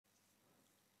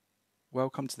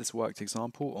Welcome to this worked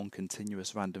example on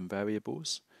continuous random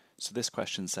variables. So this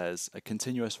question says a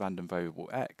continuous random variable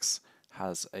x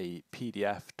has a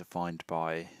PDF defined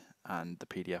by, and the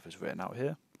PDF is written out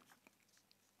here.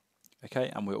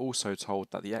 Okay, and we're also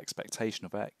told that the expectation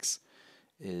of x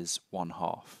is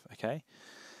 1/2. Okay,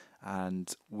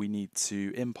 and we need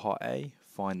to, in part A,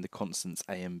 find the constants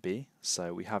a and b.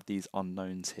 So we have these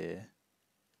unknowns here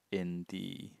in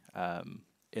the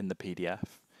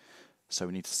PDF. So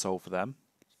we need to solve for them.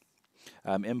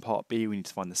 In part B, we need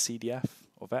to find the CDF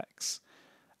of x,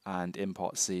 and in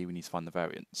part C, we need to find the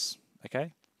variance.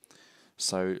 Okay,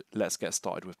 so let's get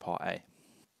started with part A.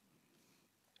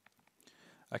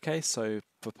 Okay, so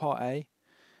for part A,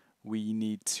 we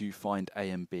need to find a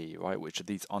and b, right, which are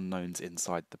these unknowns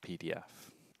inside the PDF.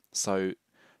 So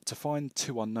to find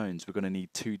two unknowns, we're going to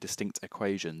need two distinct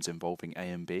equations involving a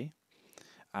and b.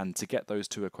 And to get those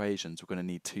two equations, we're going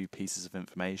to need two pieces of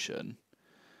information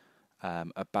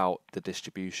about the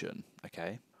distribution,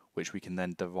 okay, which we can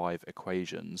then derive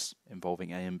equations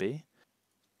involving a and b.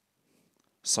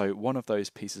 So one of those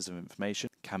pieces of information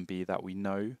can be that we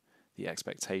know the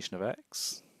expectation of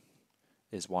x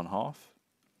is 1/2,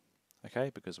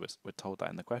 okay, because we're told that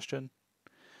in the question.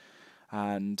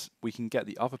 And we can get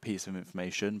the other piece of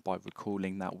information by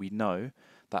recalling that we know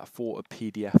that for a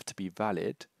PDF to be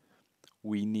valid,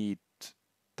 we need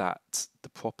that the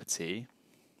property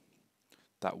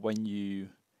that when you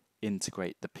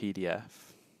integrate the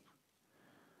PDF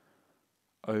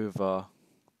over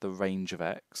the range of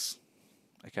x,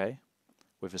 okay,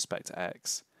 with respect to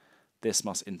x, this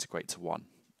must integrate to 1,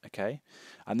 okay?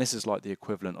 And this is like the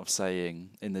equivalent of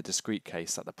saying in the discrete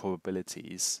case that the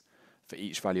probabilities for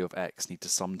each value of x need to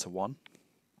sum to 1.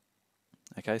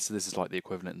 Okay, so this is like the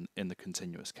equivalent in the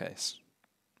continuous case.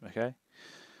 Okay,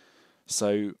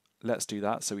 so let's do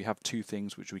that. So we have two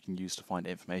things which we can use to find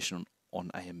information on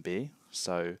a and b.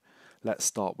 So let's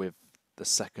start with the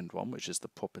second one, which is the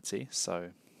property.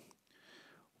 So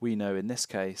we know in this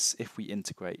case, if we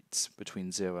integrate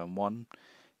between 0 and 1,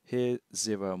 here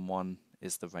 0 and 1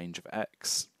 is the range of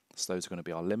x, so those are going to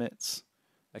be our limits,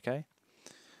 okay?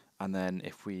 And then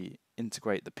if we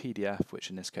integrate the PDF, which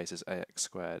in this case is ax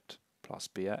squared plus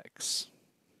bx,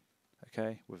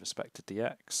 okay, with respect to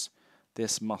dx,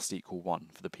 this must equal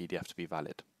 1 for the PDF to be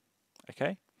valid,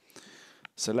 okay?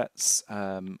 So let's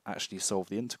actually solve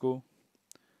the integral.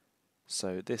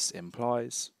 So this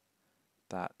implies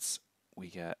that we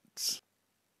get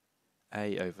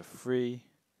a over 3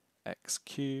 x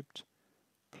cubed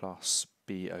plus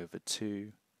b over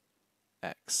 2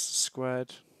 x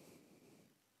squared,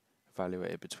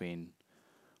 evaluated between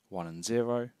 1 and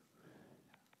 0, and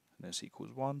this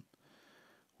equals 1,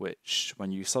 which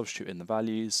when you substitute in the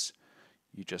values,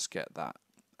 you just get that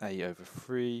a over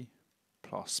 3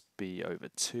 plus b over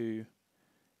 2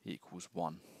 equals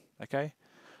 1. Okay,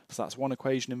 so that's one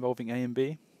equation involving a and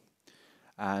b.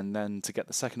 And then to get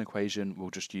the second equation,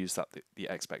 we'll just use that the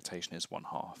expectation is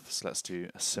 1/2. So let's do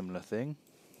a similar thing.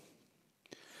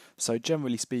 So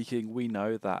generally speaking, we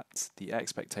know that the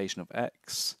expectation of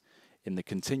x in the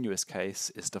continuous case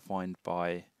is defined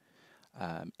by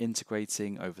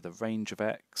integrating over the range of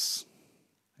x,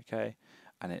 okay,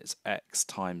 and it's x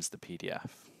times the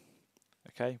PDF,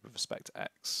 okay, with respect to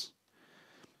x.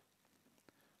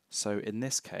 So in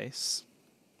this case,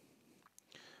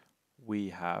 we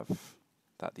have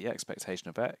that the expectation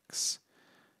of x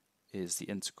is the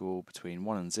integral between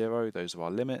 1 and 0, those are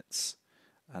our limits,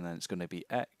 and then it's going to be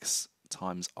x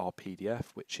times our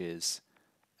PDF, which is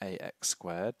ax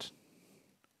squared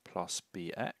plus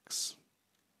bx,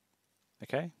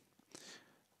 okay,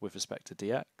 with respect to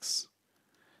dx.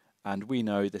 And we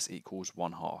know this equals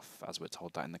 1/2, as we're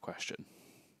told that in the question.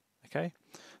 Okay,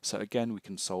 so again, we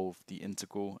can solve the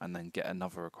integral and then get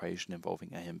another equation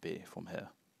involving a and b from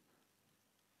here.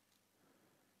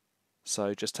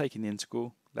 So just taking the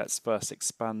integral, let's first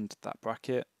expand that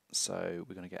bracket. So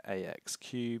we're going to get ax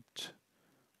cubed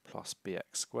plus bx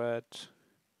squared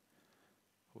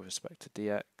with respect to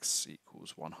dx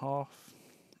equals 1/2.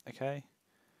 Okay,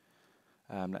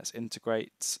 let's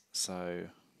integrate. So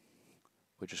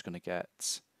we're just going to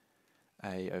get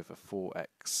a over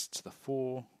 4x to the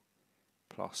 4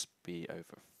 plus b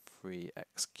over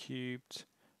 3x cubed,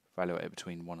 evaluated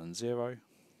between 1 and 0,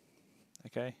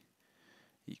 okay,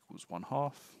 equals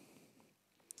 1/2.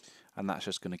 And that's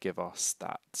just going to give us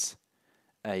that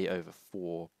a over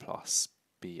 4 plus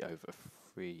b over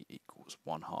 3 equals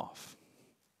 1/2.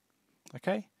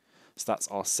 Okay, so that's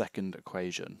our second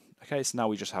equation. Okay, so now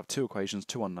we just have two equations,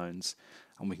 two unknowns,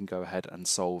 and we can go ahead and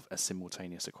solve a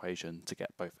simultaneous equation to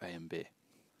get both a and b.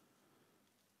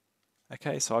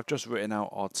 Okay, so I've just written out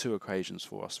our two equations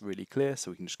for us really clear,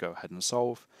 so we can just go ahead and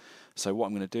solve. So what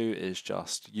I'm going to do is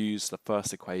just use the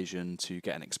first equation to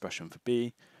get an expression for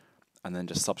b, and then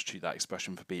just substitute that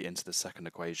expression for b into the second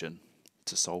equation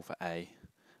to solve for a,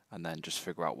 and then just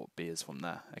figure out what b is from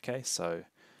there. Okay, so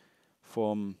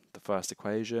from the first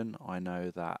equation, I know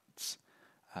that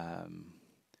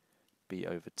b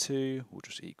over 2 will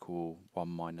just equal 1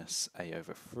 minus a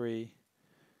over 3,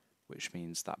 which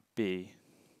means that b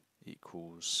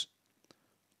equals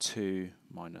 2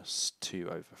 minus 2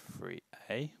 over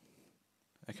 3a.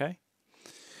 Okay,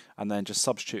 and then just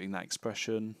substituting that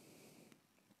expression,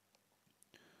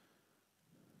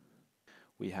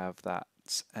 we have that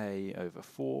a over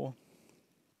 4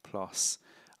 plus,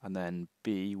 and then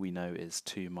b we know is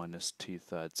 2 minus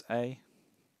 2/3 a,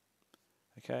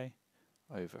 okay,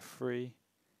 over 3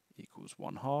 equals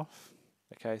 1/2.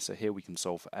 Okay, so here we can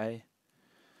solve for a.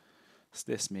 So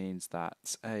this means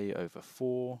that a over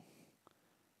 4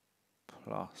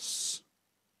 plus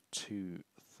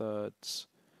 2/3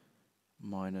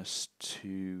 minus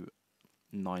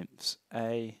 2/9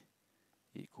 a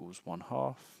equals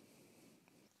 1/2.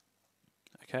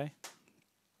 Okay,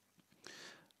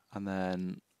 and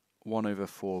then 1 over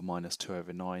 4 minus 2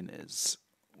 over 9 is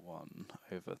 1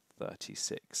 over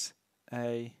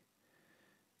 36a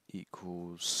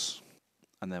equals,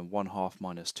 and then 1/2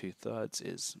 minus 2/3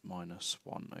 is minus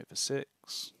 1 over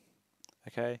 6.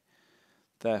 Okay,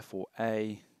 therefore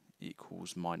a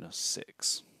equals minus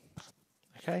 6.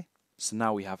 Okay, so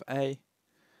now we have a,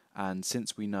 and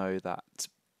since we know that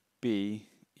b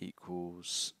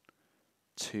equals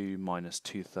 2 minus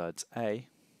 2/3 a,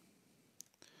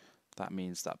 that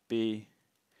means that b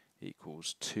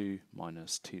equals 2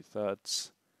 minus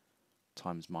 2/3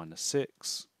 times minus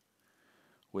 6,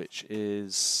 which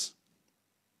is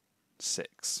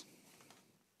 6.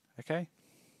 Okay,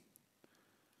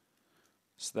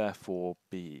 so therefore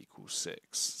b equals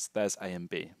 6. So there's a and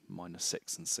b, minus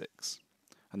 6 and 6.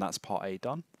 And that's part A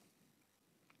done.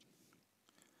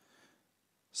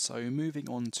 So moving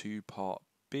on to part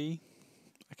B.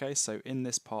 Okay, so in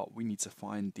this part we need to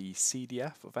find the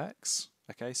CDF of x.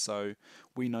 Okay, so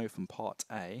we know from part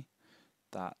A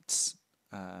that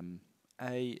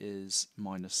A is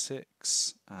minus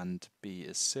 6 and B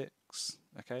is 6.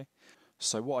 Okay,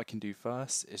 so what I can do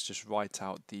first is just write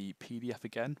out the PDF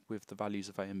again with the values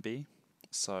of A and B.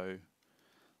 So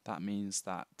that means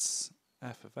that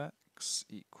f of x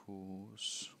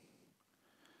equals,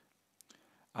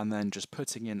 and then just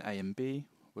putting in a and b,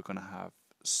 we're going to have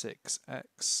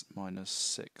 6x minus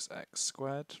 6x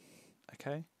squared,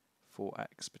 okay, for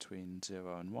x between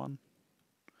 0 and 1,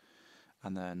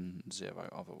 and then 0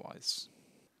 otherwise.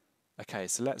 Okay,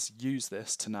 so let's use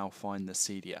this to now find the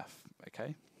CDF,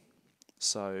 okay?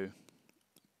 So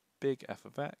big F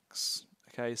of x,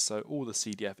 okay, so all the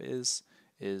CDF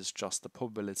is just the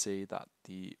probability that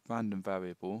the random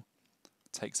variable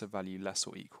takes a value less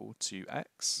or equal to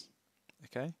x,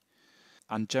 okay?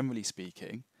 And generally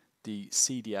speaking, the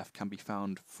CDF can be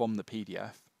found from the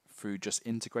PDF through just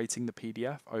integrating the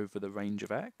PDF over the range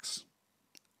of x.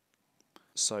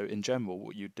 So in general,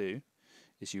 what you'd do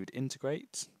is you would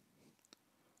integrate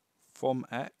from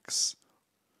x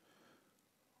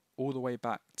all the way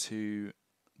back to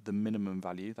the minimum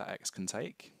value that x can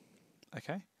take,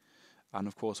 okay? And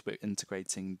of course, we're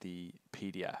integrating the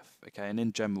PDF, okay? And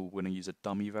in general, we're going to use a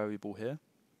dummy variable here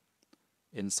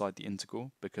inside the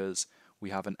integral because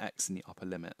we have an x in the upper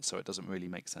limit, so it doesn't really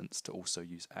make sense to also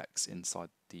use x inside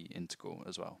the integral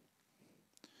as well.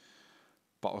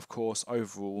 But of course,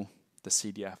 overall, the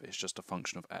CDF is just a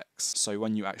function of x. So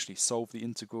when you actually solve the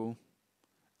integral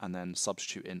and then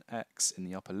substitute in x in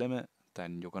the upper limit,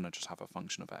 then you're going to just have a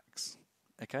function of x.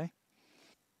 Okay?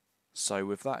 So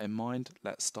with that in mind,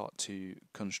 let's start to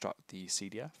construct the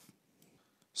CDF.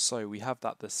 So we have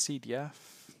that the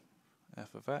CDF,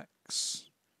 f of x,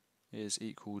 is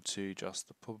equal to just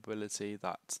the probability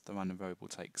that the random variable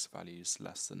takes values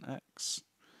less than x.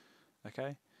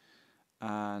 Okay?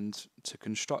 And to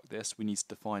construct this, we need to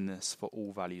define this for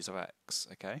all values of x.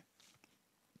 Okay?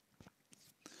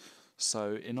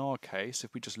 So in our case,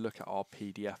 if we just look at our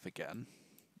PDF again,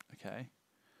 okay,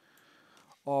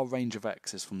 our range of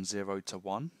x is from 0 to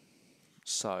 1.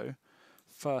 So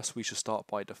first we should start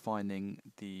by defining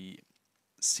the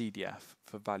CDF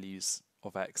for values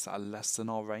of x that are less than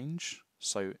our range.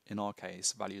 So in our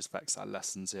case, values of x that are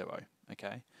less than 0,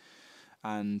 okay?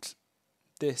 And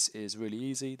this is really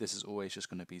easy. This is always just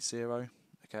going to be 0,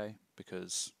 okay?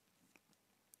 Because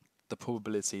the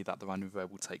probability that the random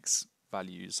variable takes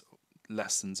values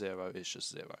less than 0 is just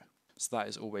 0. So that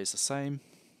is always the same,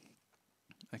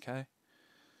 okay?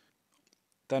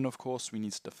 Then of course we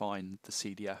need to define the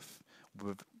CDF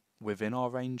within our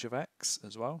range of x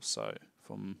as well, so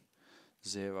from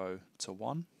 0 to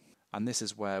 1. And this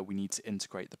is where we need to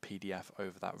integrate the PDF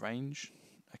over that range,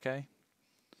 okay?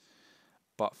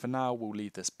 But for now we'll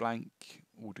leave this blank,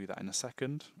 we'll do that in a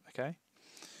second, okay?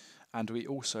 And we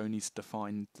also need to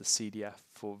define the CDF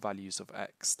for values of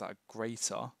x that are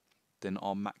greater than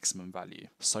our maximum value.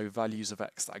 So values of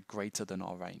x that are greater than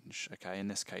our range, okay? In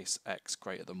this case, x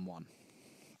greater than 1.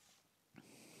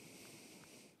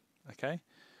 Okay?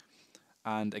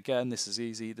 And again, this is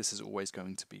easy, this is always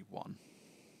going to be 1.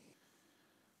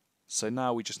 So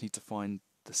now we just need to find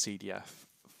the CDF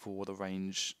for the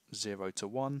range 0 to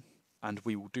 1, and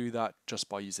we will do that just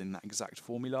by using that exact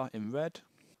formula in red.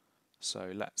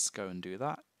 So let's go and do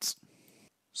that.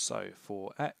 So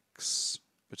for x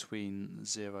between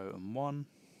 0 and 1,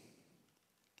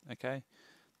 okay,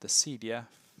 the CDF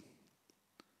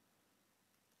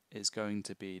is going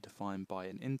to be defined by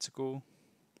an integral,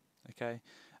 okay,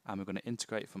 and we're going to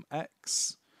integrate from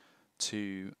x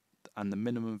to, and the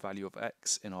minimum value of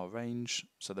x in our range,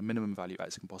 so the minimum value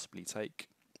x can possibly take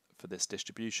for this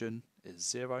distribution is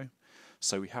 0,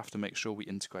 so we have to make sure we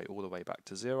integrate all the way back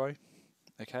to 0,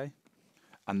 okay,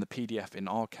 and the PDF in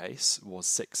our case was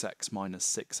 6x minus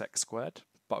 6x squared,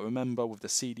 but remember with the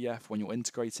CDF when you're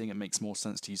integrating it makes more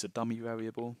sense to use a dummy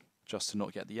variable just to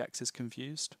not get the x's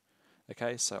confused,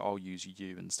 okay, so I'll use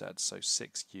u instead, so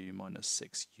 6u minus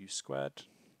 6u squared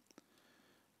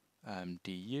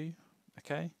du,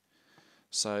 okay.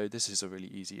 So this is a really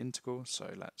easy integral,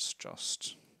 so let's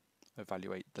just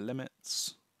evaluate the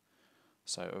limits.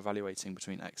 So evaluating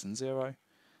between x and 0,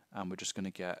 and we're just going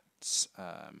to get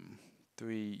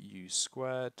 3u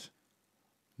squared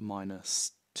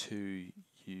minus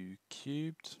 2u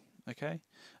cubed, okay?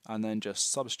 And then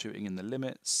just substituting in the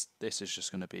limits, this is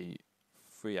just going to be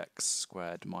 3x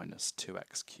squared minus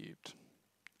 2x cubed,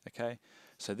 okay?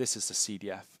 So this is the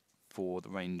CDF for the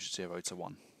range 0 to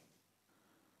 1.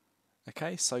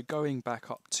 Okay, so going back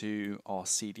up to our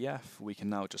CDF, we can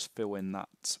now just fill in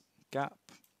that gap.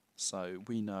 So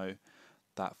we know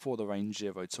that for the range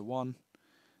 0 to 1,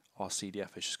 our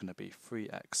CDF is just going to be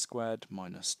 3x squared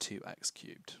minus 2x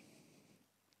cubed.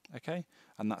 Okay,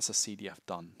 and that's a CDF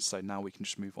done. So now we can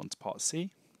just move on to part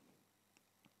C.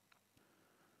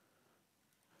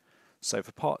 So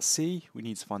for part C, we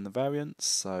need to find the variance.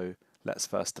 So let's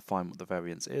first define what the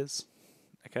variance is.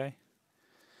 Okay.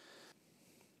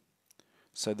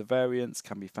 So the variance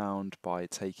can be found by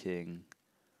taking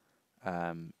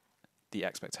the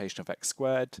expectation of x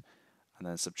squared and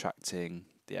then subtracting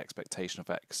the expectation of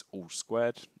x all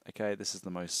squared. Okay, this is the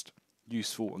most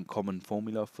useful and common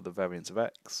formula for the variance of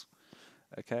x.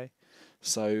 Okay,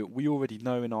 so we already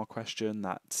know in our question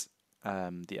that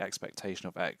the expectation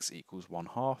of x equals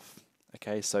 1/2.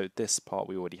 Okay, so this part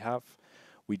we already have.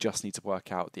 We just need to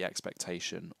work out the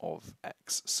expectation of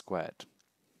x squared.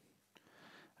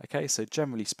 Okay, so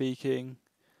generally speaking,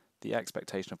 the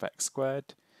expectation of x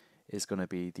squared is going to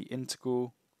be the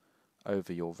integral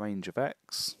over your range of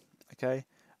x, okay,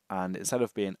 and instead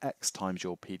of being x times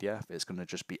your PDF, it's going to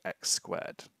just be x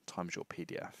squared times your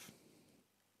PDF,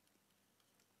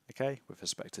 okay, with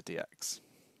respect to dx.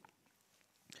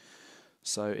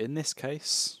 So in this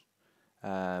case,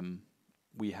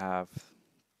 we have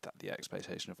that the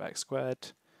expectation of x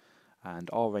squared,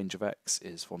 and our range of x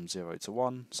is from 0 to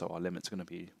 1, so our limit's going to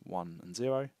be 1 and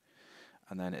 0,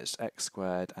 and then it's x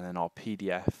squared, and then our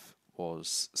PDF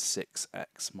was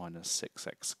 6x minus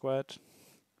 6x squared,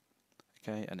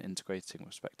 okay, and integrating with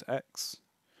respect to x.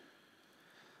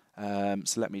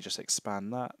 So let me just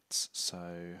expand that,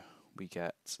 so we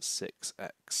get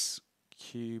 6x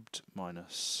cubed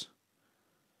minus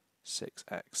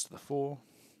 6x to the 4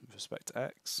 with respect to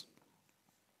x.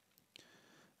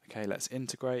 Okay, let's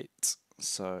integrate,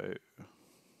 so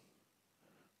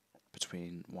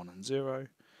between 1 and 0,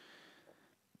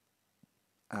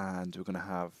 and we're going to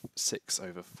have 6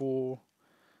 over 4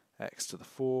 x to the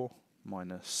 4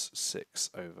 minus 6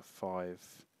 over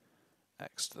 5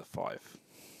 x to the 5,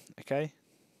 okay,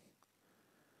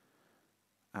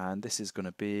 and this is going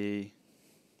to be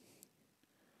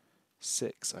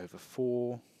 6 over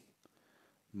 4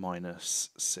 minus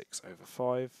 6 over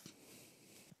 5,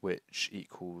 which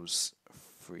equals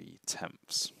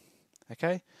 3/10.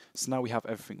 Okay, so now we have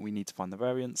everything we need to find the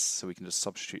variance, so we can just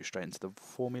substitute straight into the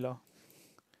formula.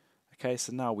 Okay,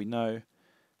 so now we know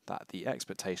that the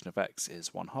expectation of x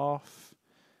is 1/2,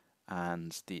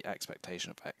 and the expectation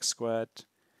of x squared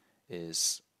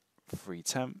is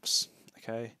 3/10.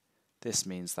 Okay, this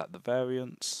means that the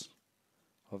variance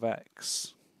of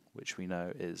x, which we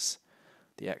know is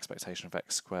the expectation of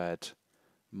x squared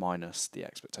minus the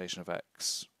expectation of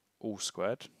x all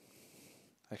squared.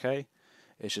 Okay,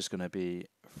 it's just going to be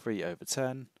 3 over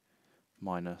 10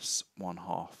 minus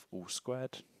 1/2 all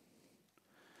squared,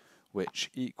 which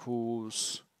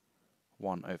equals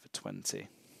 1 over 20.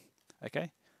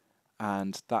 Okay,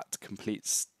 and that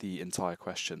completes the entire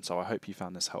question. So I hope you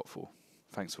found this helpful.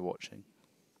 Thanks for watching.